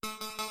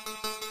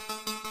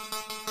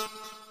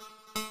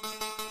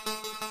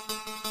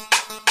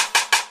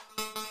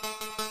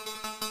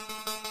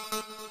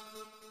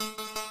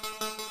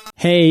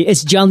Hey,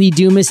 it's John Lee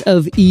Dumas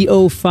of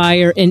EO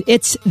Fire, and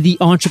it's The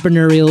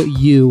Entrepreneurial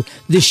You,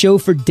 the show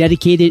for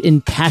dedicated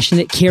and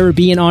passionate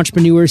Caribbean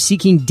entrepreneurs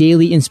seeking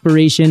daily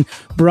inspiration,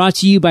 brought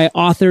to you by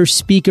author,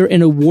 speaker,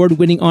 and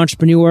award-winning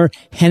entrepreneur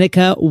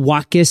Heneka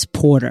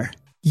Watkis-Porter.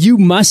 You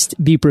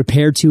must be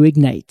prepared to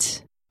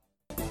ignite.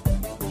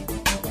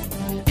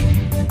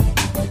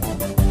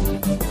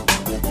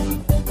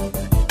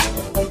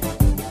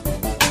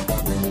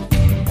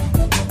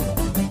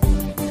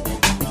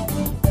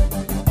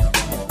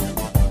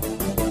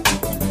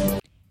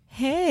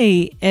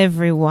 Hey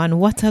everyone,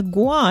 what a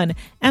guan!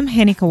 I'm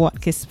Heneka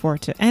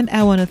Watkis-Porter, and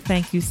I want to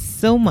thank you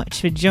so much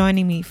for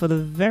joining me for the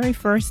very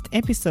first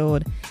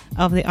episode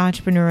of the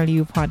Entrepreneurial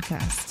You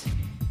podcast.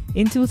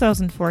 In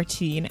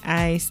 2014,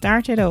 I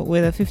started out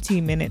with a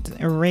 15-minute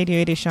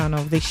radio edition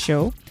of this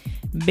show,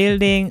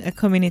 building a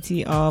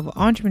community of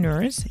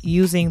entrepreneurs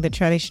using the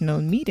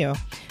traditional media,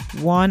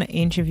 one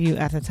interview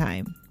at a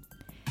time.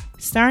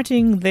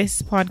 Starting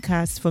this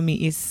podcast for me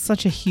is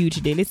such a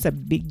huge deal. It's a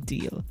big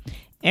deal.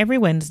 Every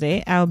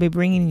Wednesday, I'll be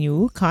bringing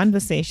you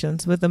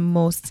conversations with the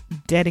most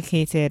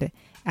dedicated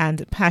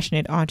and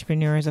passionate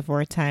entrepreneurs of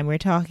our time. We're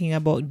talking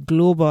about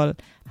global,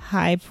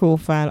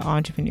 high-profile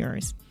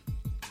entrepreneurs.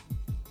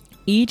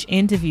 Each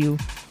interview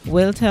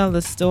will tell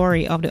the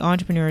story of the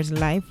entrepreneur's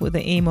life with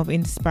the aim of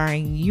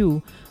inspiring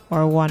you,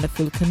 our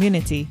wonderful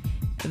community.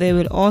 They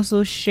will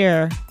also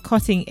share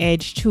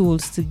cutting-edge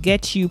tools to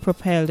get you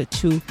propelled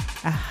to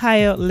a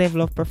higher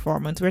level of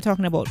performance. We're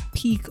talking about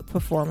peak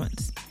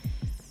performance.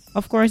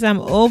 Of course, I'm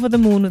over the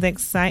moon with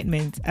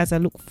excitement as I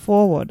look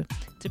forward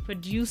to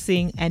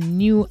producing a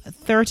new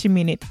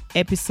 30-minute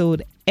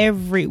episode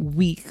every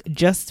week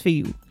just for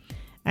you.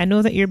 I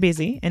know that you're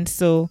busy, and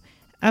so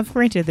I've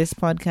created this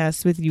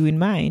podcast with you in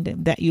mind,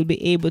 that you'll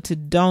be able to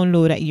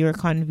download at your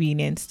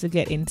convenience to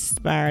get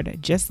inspired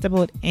just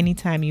about any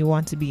time you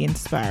want to be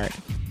inspired.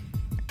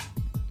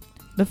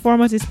 The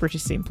format is pretty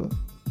simple.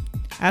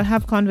 I'll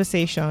have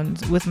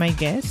conversations with my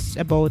guests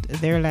about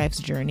their life's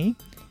journey,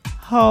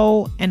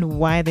 how and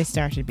why they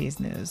started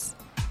business,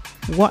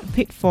 what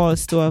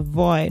pitfalls to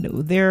avoid.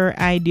 Their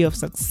idea of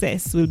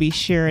success will be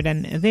shared,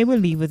 and they will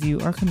leave with you,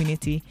 our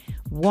community,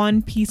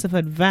 one piece of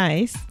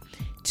advice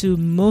to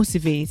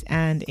motivate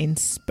and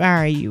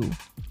inspire you.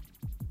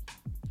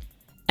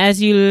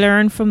 As you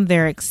learn from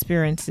their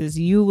experiences,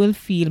 you will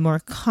feel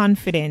more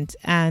confident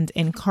and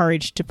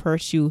encouraged to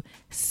pursue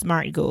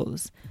SMART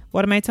goals.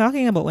 What am I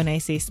talking about when I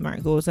say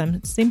SMART goals?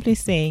 I'm simply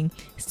saying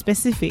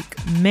specific,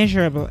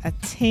 measurable,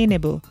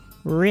 attainable,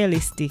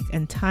 realistic,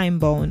 and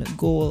time-bound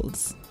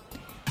goals.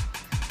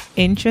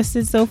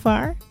 Interested so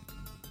far?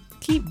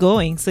 Keep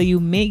going so you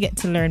may get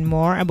to learn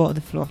more about the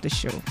flow of the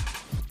show.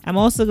 I'm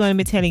also going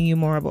to be telling you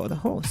more about the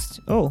host.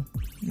 Oh,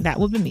 that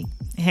would be me,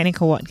 Heneka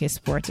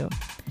Watkis-Porter.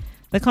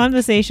 The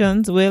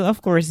conversations will,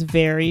 of course,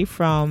 vary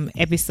from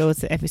episode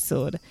to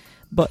episode,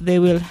 but they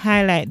will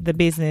highlight the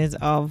business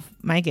of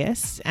my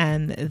guests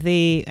and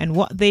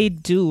what they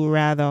do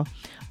rather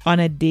on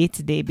a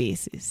day-to-day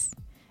basis.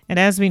 And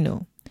as we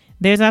know,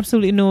 there's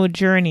absolutely no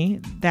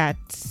journey that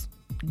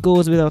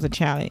goes without a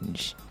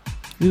challenge.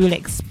 We will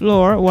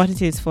explore what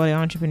it is for the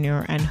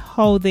entrepreneur and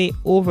how they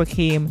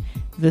overcame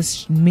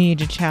this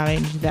major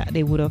challenge that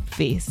they would have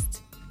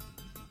faced.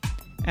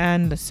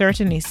 And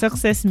certainly,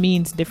 success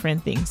means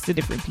different things to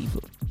different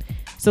people.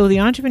 So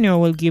the entrepreneur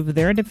will give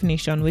their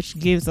definition, which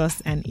gives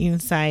us an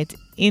insight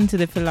into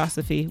the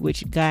philosophy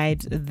which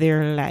guides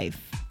their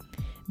life.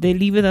 They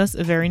leave with us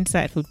a very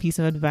insightful piece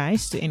of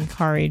advice to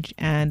encourage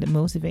and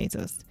motivate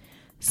us.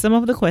 Some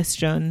of the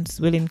questions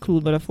will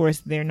include, but of course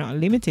they're not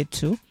limited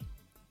to,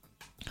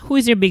 who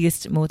is your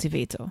biggest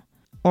motivator?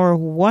 Or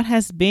what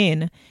has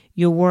been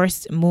your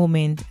worst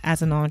moment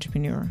as an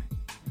entrepreneur?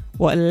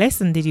 What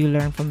lesson did you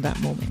learn from that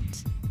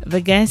moment? The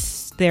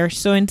guests, they're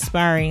so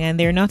inspiring and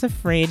they're not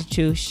afraid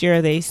to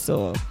share their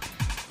soul.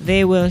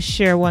 They will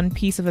share one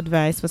piece of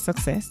advice for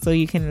success so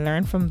you can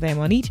learn from them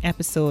on each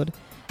episode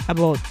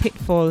about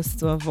pitfalls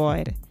to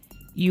avoid.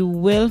 You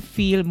will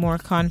feel more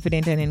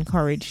confident and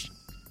encouraged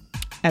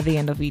at the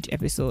end of each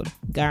episode,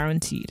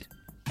 guaranteed.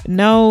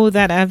 Now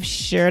that I've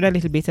shared a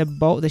little bit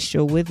about the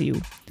show with you,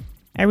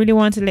 I really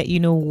want to let you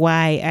know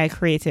why I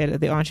created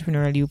the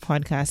Entrepreneurial You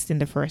podcast in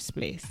the first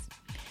place.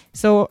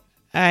 So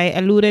I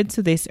alluded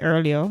to this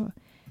earlier,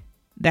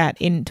 that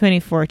in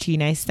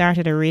 2014 I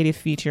started a radio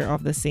feature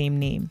of the same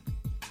name.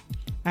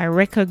 I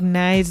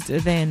recognized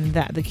then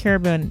that the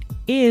Caribbean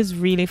is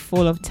really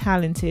full of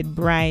talented,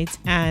 bright,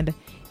 and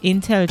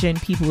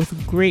intelligent people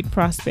with great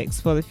prospects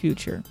for the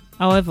future.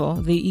 However,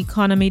 the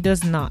economy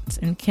does not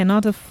and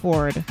cannot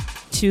afford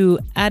to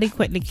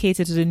adequately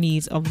cater to the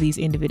needs of these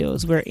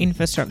individuals where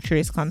infrastructure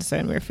is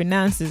concerned, where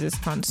finances is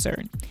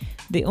concerned.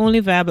 The only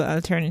viable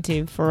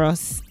alternative for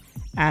us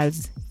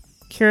as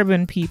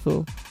Caribbean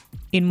people,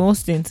 in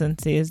most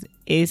instances,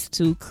 is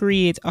to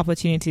create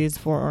opportunities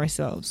for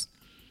ourselves.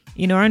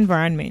 In our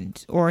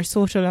environment or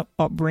social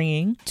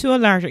upbringing, to a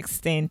large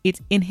extent,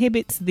 it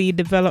inhibits the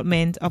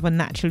development of a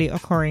naturally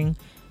occurring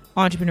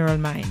entrepreneurial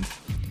mind.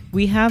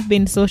 We have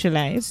been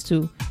socialized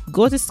to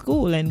go to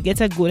school and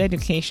get a good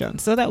education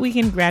so that we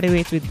can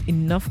graduate with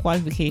enough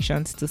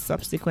qualifications to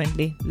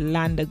subsequently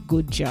land a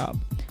good job,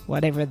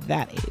 whatever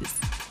that is.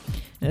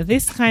 Now,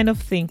 this kind of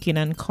thinking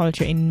and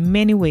culture in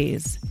many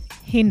ways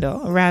hinder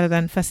rather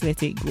than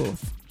facilitate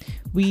growth.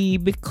 We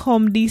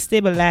become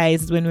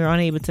destabilized when we're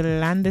unable to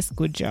land this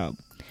good job.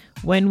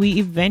 When we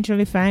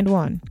eventually find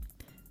one,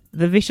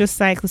 the vicious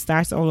cycle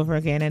starts all over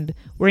again, and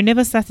we're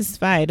never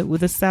satisfied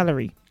with the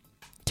salary,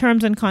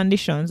 terms and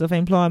conditions of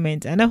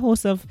employment, and a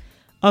host of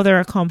other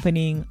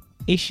accompanying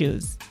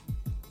issues.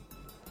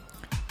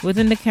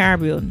 Within the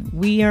Caribbean,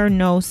 we are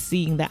now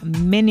seeing that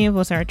many of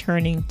us are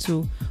turning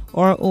to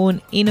our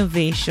own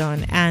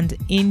innovation and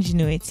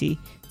ingenuity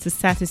to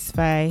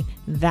satisfy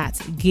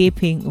that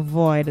gaping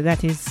void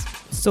that is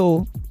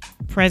so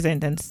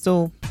present and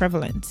so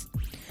prevalent.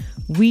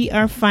 We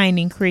are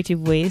finding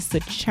creative ways to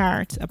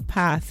chart a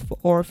path for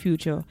our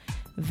future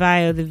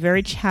via the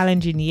very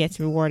challenging yet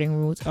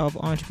rewarding route of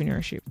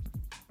entrepreneurship.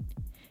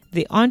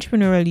 The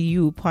Entrepreneurial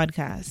You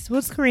podcast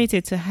was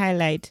created to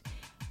highlight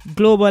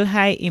global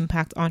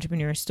high-impact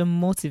entrepreneurs to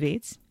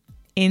motivate,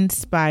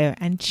 inspire,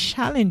 and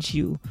challenge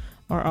you,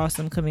 our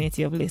awesome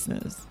community of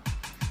listeners.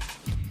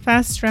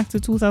 Fast track to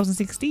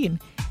 2016,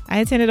 I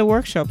attended a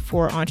workshop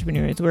for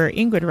entrepreneurs where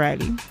Ingrid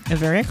Riley, a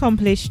very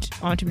accomplished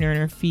entrepreneur in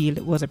her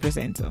field, was a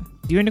presenter.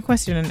 During the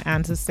question and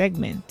answer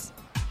segment,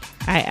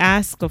 I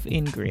asked of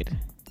Ingrid,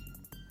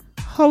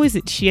 how is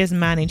it she has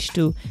managed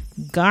to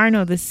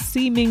garner the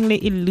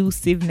seemingly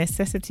elusive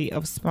necessity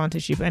of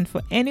sponsorship? And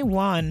for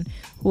anyone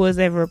who has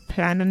ever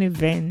planned an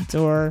event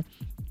or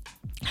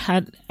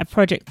had a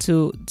project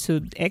to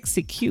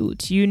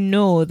execute, you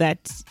know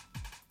that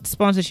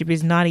sponsorship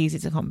is not easy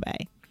to come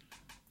by.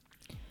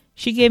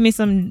 She gave me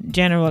some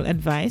general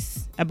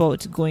advice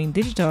about going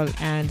digital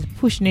and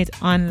pushing it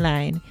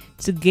online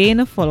to gain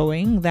a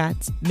following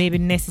that may be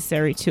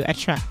necessary to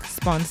attract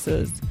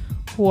sponsors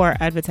who are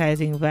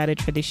advertising via the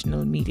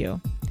traditional media.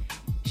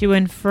 She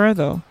went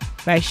further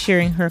by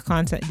sharing her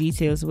contact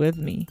details with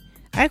me.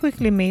 I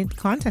quickly made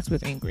contact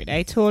with Ingrid.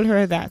 I told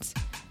her that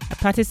a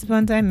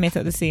participant I met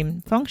at the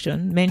same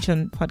function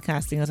mentioned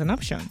podcasting as an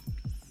option.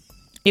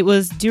 It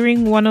was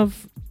during one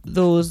of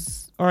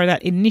those, or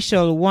that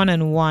initial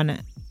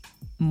one-on-one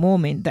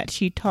moment, that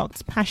she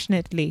talked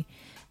passionately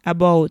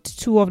about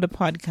two of the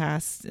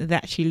podcasts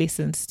that she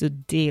listens to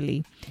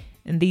daily.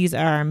 And these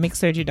are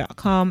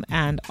Mixergy.com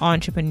and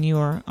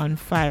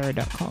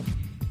EntrepreneurOnFire.com.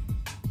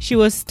 She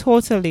was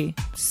totally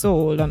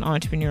sold on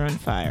Entrepreneur on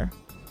Fire.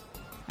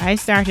 I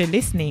started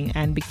listening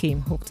and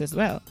became hooked as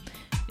well.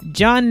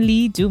 John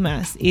Lee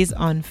Dumas is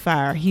on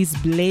fire. He's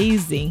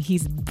blazing.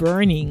 He's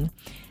burning.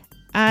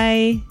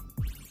 I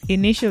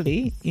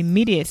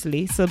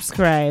immediately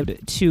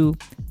subscribed to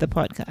the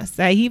podcast.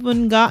 I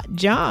even got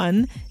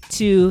John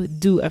to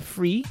do a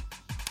free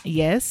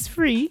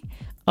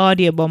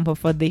audio bumper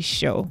for this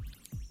show.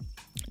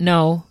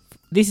 Now,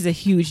 this is a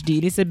huge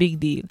deal. It's a big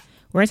deal.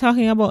 We're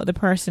talking about the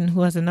person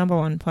who has the number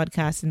one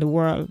podcast in the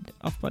world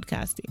of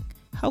podcasting.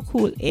 How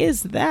cool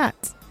is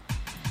that?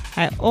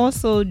 I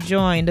also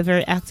joined a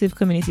very active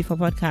community for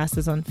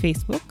podcasters on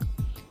Facebook,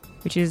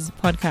 which is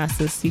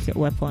Podcasters Secret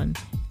Weapon,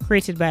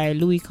 created by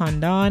Louis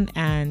Condon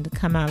and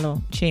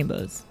Kamalo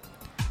Chambers.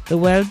 The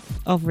wealth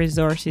of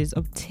resources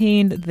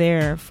obtained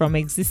there from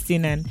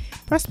existing and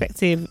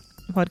prospective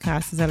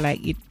podcasters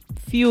alike, it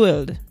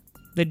fueled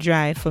the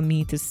drive for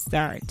me to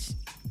start.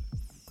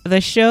 The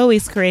show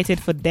is created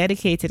for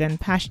dedicated and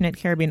passionate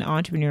Caribbean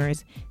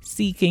entrepreneurs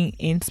seeking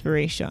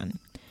inspiration.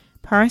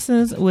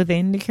 Persons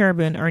within the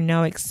Caribbean are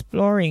now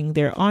exploring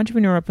their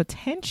entrepreneurial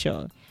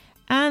potential,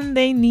 and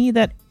they need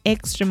that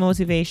extra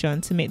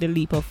motivation to make the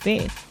leap of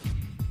faith.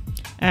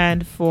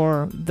 And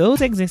for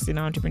those existing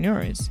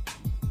entrepreneurs,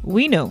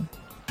 we know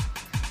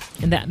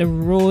that the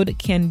road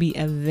can be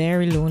a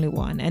very lonely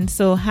one. And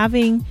so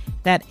having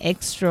that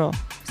extra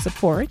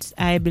support,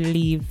 I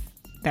believe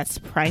that's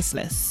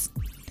priceless.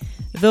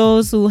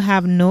 Those who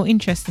have no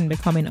interest in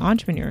becoming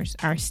entrepreneurs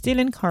are still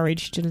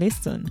encouraged to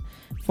listen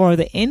for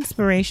the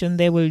inspiration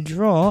they will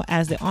draw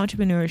as the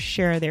entrepreneurs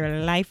share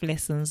their life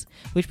lessons,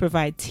 which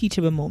provide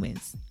teachable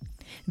moments.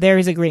 There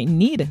is a great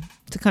need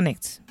to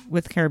connect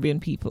with Caribbean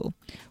people.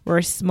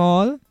 We're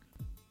small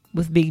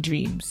with big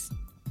dreams,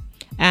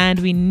 and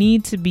we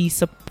need to be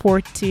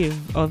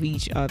supportive of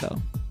each other.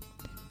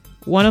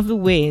 One of the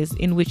ways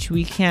in which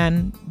we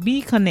can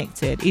be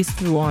connected is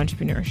through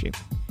entrepreneurship.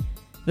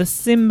 The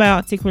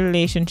symbiotic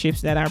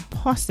relationships that are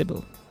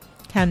possible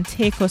can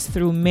take us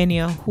through many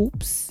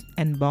hoops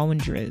and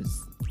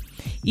boundaries.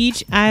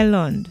 Each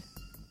island,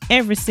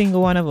 every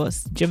single one of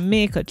us,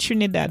 Jamaica,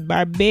 Trinidad,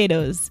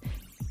 Barbados,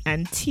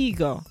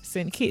 Antigua,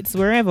 St. Kitts,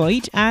 wherever,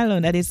 each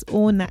island had its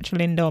own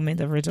natural endowment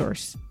of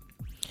resource.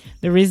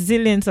 The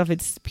resilience of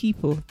its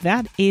people,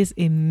 that is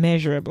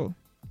immeasurable.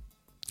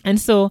 And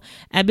so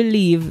I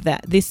believe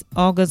that this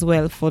augurs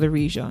well for the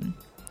region.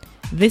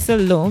 This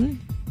alone,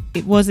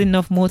 it was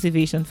enough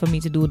motivation for me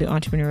to do the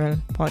entrepreneurial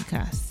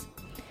podcast.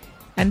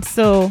 And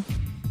so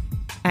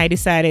I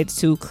decided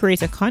to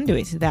create a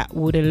conduit that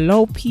would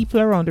allow people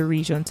around the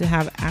region to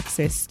have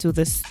access to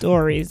the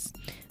stories,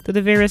 to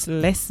the various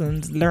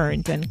lessons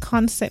learned and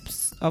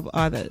concepts of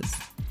others.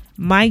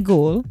 My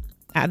goal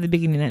at the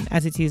beginning, and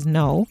as it is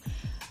now,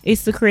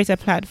 is to create a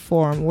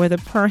platform where the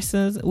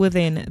persons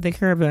within the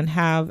Caribbean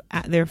have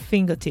at their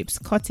fingertips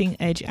cutting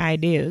edge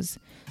ideas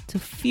to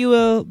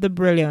fuel the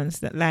brilliance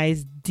that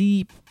lies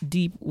deep,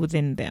 deep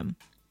within them,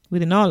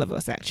 within all of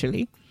us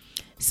actually.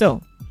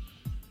 So,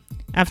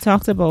 I've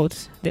talked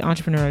about the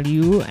entrepreneurial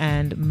you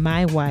and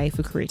my why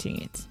for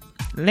creating it.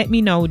 Let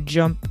me now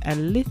jump a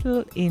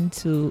little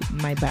into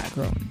my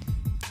background.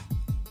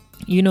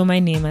 You know my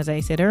name, as I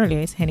said earlier,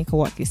 is Heneka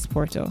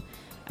Watkis-Porter.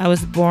 I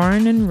was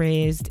born and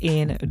raised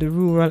in the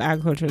rural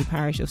agricultural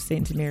parish of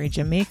St. Mary,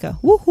 Jamaica,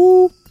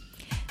 woohoo,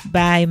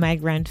 by my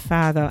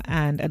grandfather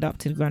and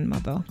adopted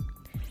grandmother.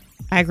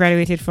 I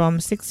graduated from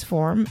sixth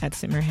form at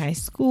St. Mary High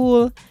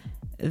School.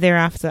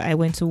 Thereafter, I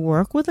went to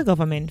work with the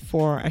government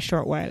for a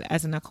short while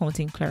as an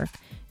accounting clerk,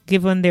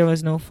 given there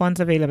was no funds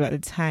available at the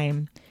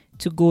time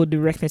to go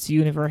directly to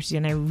university,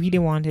 and I really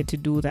wanted to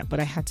do that, but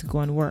I had to go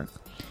and work.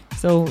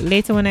 So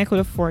later, when I could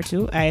afford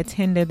to, I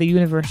attended the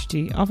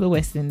University of the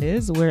West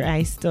Indies, where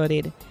I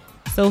studied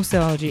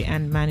sociology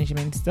and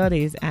management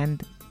studies,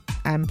 and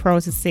I'm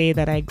proud to say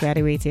that I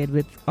graduated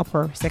with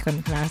upper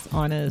second class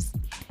honors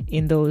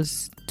in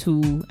those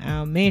two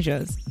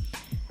majors.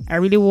 I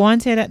really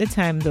wanted at the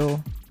time,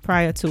 though,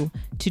 prior to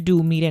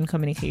do media and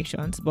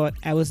communications, but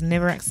I was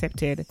never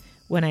accepted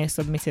when I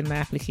submitted my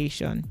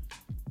application.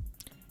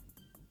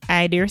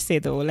 I dare say,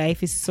 though,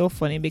 life is so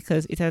funny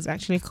because it has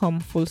actually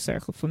come full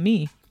circle for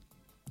me.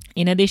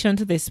 In addition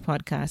to this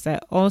podcast, I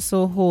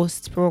also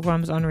host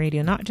programs on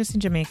radio, not just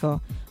in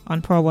Jamaica,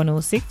 on Pro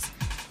 106.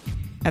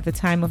 At the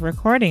time of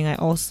recording, I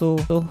also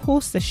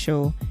host a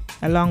show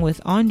along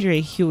with Andre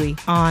Huey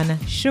on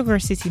Sugar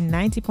City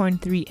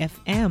 90.3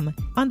 FM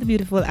on the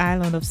beautiful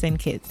island of St.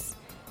 Kitts,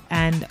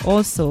 and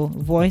also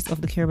Voice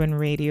of the Caribbean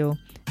Radio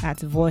at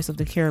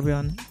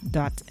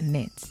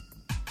voiceofthecaribbean.net.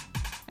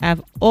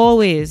 I've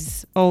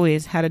always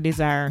had a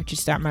desire to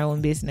start my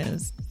own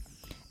business.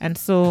 And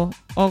so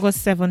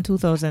August 7,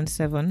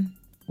 2007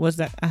 was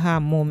that aha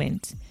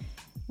moment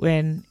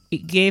when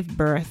it gave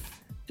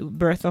birth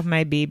of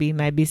my baby,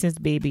 my business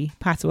baby,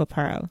 Pato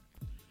Apparel.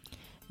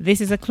 This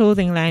is a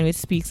clothing line which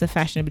speaks a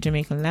fashionable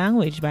Jamaican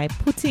language by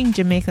putting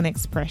Jamaican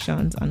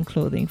expressions on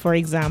clothing. For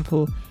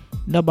example,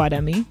 no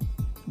bother me,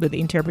 with the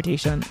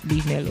interpretation,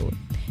 leave me alone.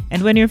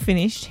 And when you're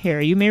finished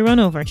here, you may run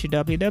over to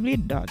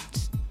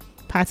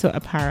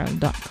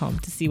www.patoapparel.com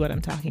to see what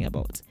I'm talking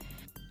about.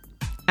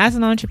 As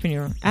an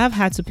entrepreneur, I've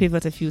had to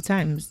pivot a few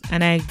times,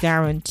 and I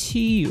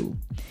guarantee you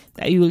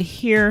that you will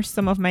hear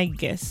some of my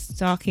guests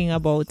talking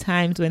about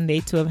times when they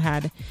too have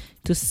had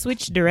to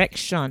switch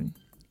direction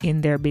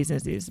in their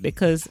businesses,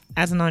 because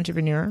as an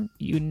entrepreneur,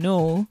 you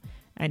know,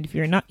 and if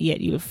you're not yet,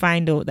 you'll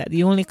find out that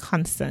the only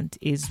constant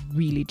is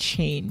really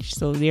change.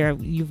 So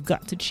you've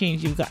got to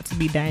change, you've got to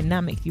be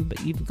dynamic,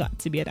 you've got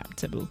to be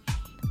adaptable.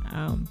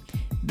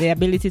 The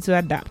ability to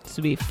adapt,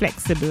 to be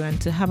flexible,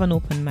 and to have an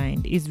open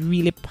mind is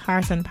really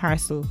part and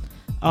parcel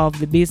of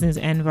the business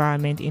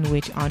environment in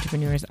which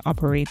entrepreneurs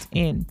operate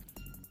in.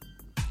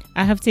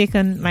 I have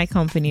taken my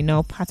company,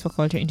 now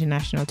Pato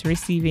International, to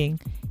receiving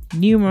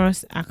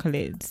numerous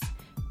accolades.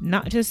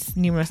 Not just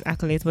numerous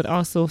accolades, but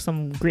also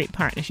some great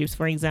partnerships.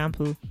 For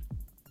example,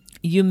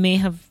 you may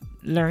have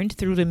learned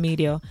through the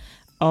media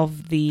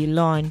of the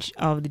launch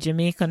of the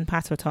Jamaican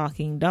Pato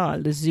talking doll,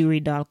 the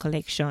Zuri doll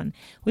collection,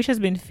 which has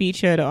been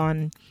featured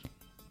on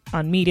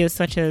media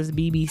such as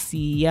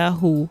BBC,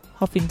 Yahoo,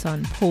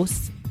 Huffington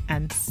Post,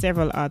 and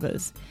several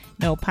others.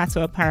 Now,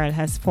 Pato Apparel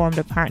has formed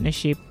a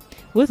partnership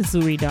with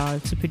Zuri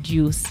doll to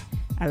produce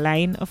a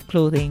line of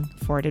clothing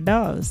for the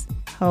dolls.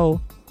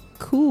 How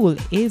cool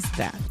is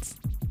that?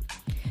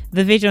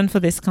 The vision for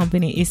this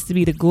company is to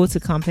be the go-to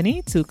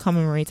company to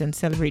commemorate and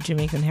celebrate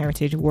Jamaican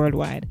heritage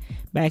worldwide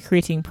by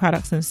creating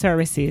products and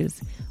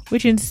services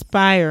which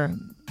inspire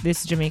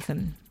this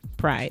Jamaican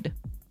pride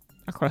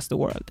across the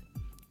world.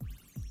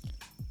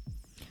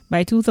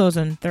 By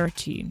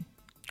 2013,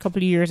 a couple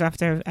of years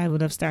after I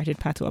would have started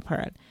Pato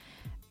Apparel,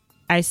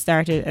 I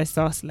started a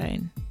sauce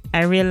line.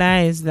 I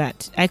realized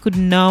that I could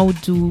now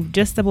do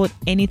just about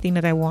anything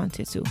that I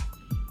wanted to.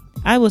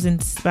 I was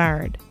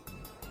inspired,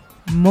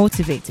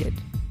 motivated.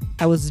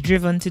 I was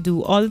driven to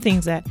do all the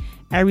things that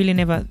I really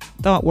never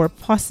thought were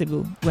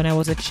possible when I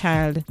was a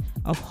child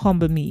of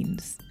humble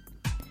means.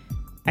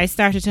 I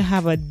started to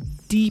have a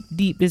deep,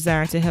 deep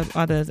desire to help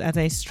others, as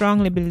I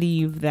strongly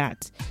believe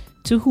that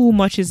to whom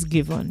much is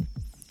given,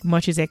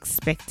 much is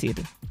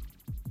expected.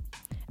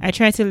 I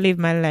try to live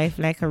my life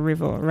like a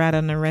river rather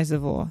than a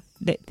reservoir.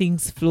 Let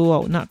things flow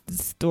out, not the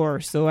store.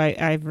 So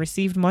I've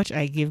received much,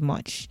 I give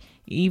much.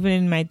 Even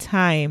in my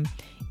time,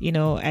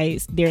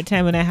 there are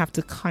times when I have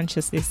to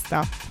consciously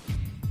stop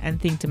and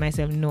think to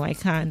myself, no, I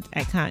can't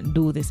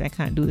do this,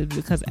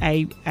 because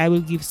I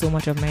will give so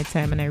much of my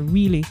time, and I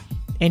really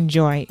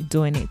enjoy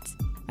doing it.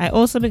 I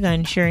also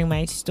began sharing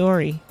my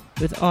story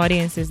with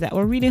audiences that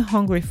were really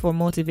hungry for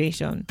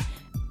motivation.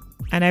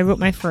 And I wrote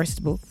my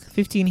first book,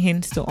 15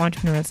 Hints to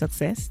Entrepreneurial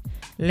Success,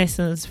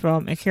 Lessons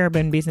from a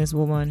Caribbean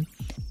Businesswoman.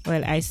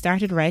 Well, I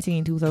started writing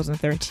in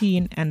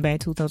 2013, and by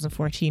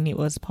 2014 it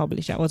was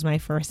published. That was my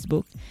first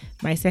book.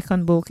 My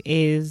second book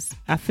is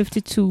a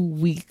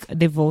 52-week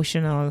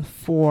devotional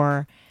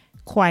for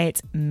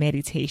quiet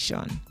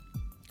meditation.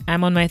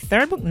 I'm on my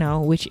third book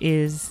now, which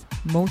is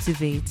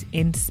Motivate,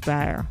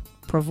 Inspire,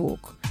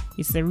 Provoke.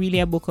 It's really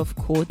a book of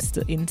quotes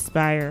to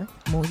inspire,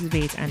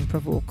 motivate, and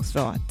provoke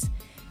thought.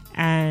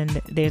 And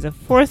there's a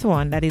fourth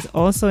one that is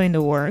also in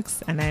the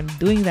works, and I'm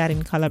doing that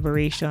in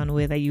collaboration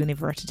with a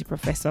university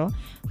professor,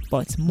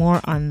 but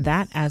more on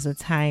that as the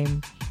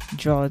time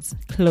draws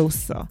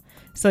closer.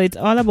 So it's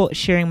all about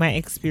sharing my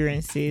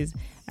experiences.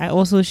 I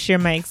also share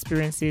my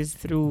experiences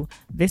through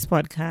this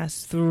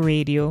podcast, through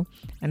radio,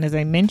 and as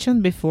I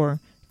mentioned before,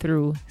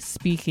 through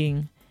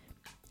speaking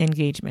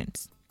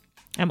engagements.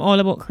 I'm all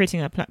about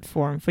creating a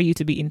platform for you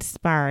to be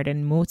inspired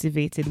and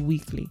motivated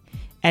weekly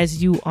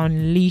as you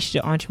unleash the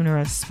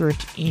entrepreneurial spirit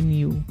in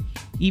you.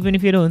 Even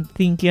if you don't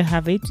think you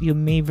have it, you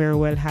may very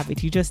well have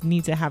it. You just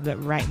need to have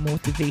that right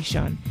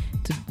motivation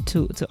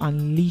to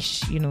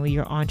unleash,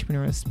 your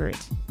entrepreneurial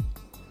spirit.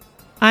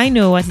 I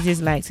know what it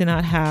is like to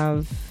not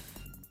have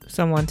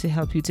someone to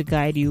help you, to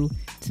guide you,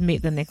 to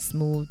make the next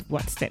move,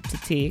 what step to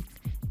take,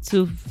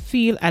 to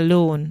feel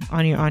alone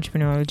on your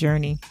entrepreneurial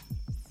journey.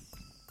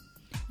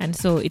 And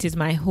so it is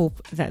my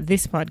hope that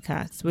this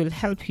podcast will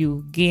help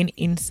you gain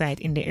insight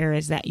in the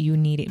areas that you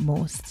need it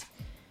most.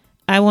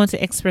 I want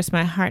to express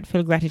my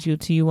heartfelt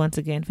gratitude to you once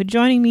again for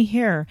joining me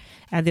here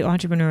at the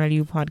Entrepreneurial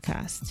You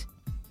podcast.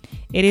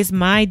 It is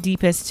my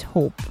deepest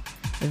hope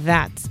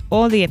that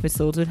all the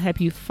episodes will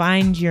help you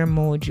find your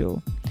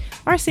mojo,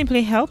 or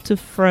simply help to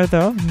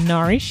further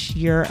nourish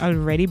your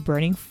already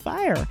burning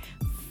fire.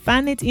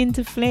 Fan it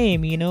into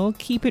flame,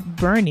 keep it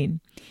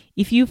burning.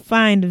 If you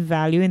find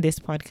value in this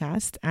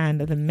podcast and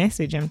the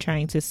message I'm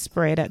trying to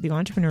spread at the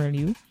Entrepreneurial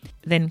You,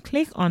 then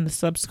click on the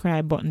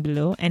subscribe button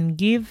below and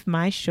give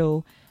my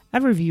show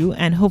a review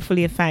and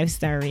hopefully a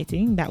 5-star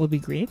rating. That would be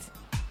great.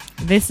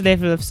 This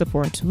level of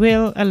support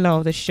will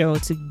allow the show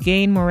to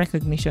gain more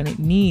recognition it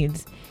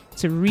needs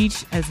to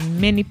reach as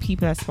many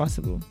people as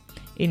possible.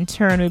 In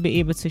turn, we'll be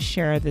able to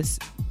share this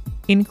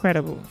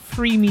incredible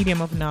free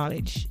medium of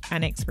knowledge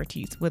and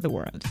expertise with the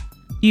world.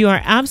 You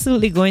are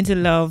absolutely going to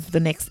love the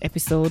next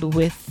episode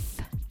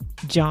with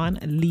John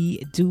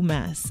Lee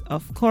Dumas.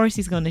 Of course,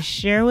 he's going to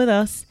share with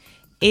us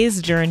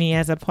his journey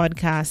as a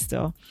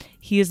podcaster.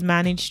 He has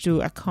managed to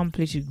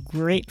accomplish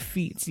great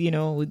feats,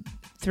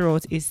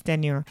 throughout his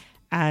tenure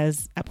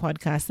as a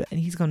podcaster, and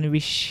he's going to be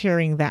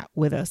sharing that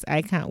with us.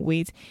 I can't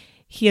wait.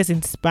 He has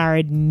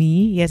inspired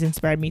me. He has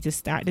inspired me to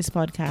start this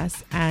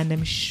podcast, and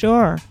I'm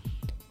sure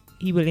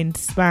he will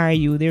inspire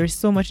you. There is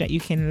so much that you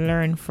can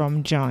learn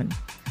from John.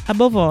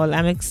 Above all,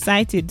 I'm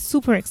excited,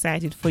 super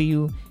excited for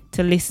you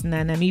to listen,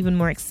 and I'm even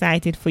more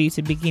excited for you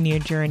to begin your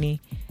journey.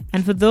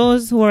 And for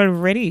those who are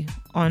already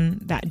on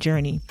that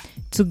journey,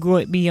 to grow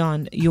it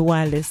beyond your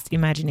wildest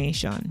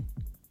imagination.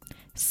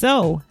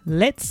 So,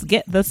 let's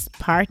get this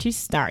party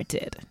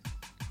started.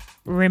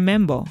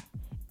 Remember,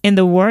 in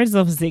the words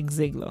of Zig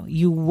Ziglar,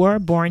 you were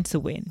born to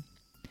win.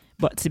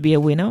 But to be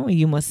a winner,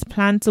 you must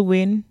plan to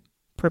win,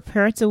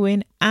 prepare to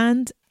win,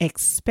 and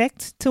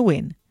expect to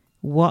win.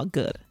 What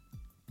good?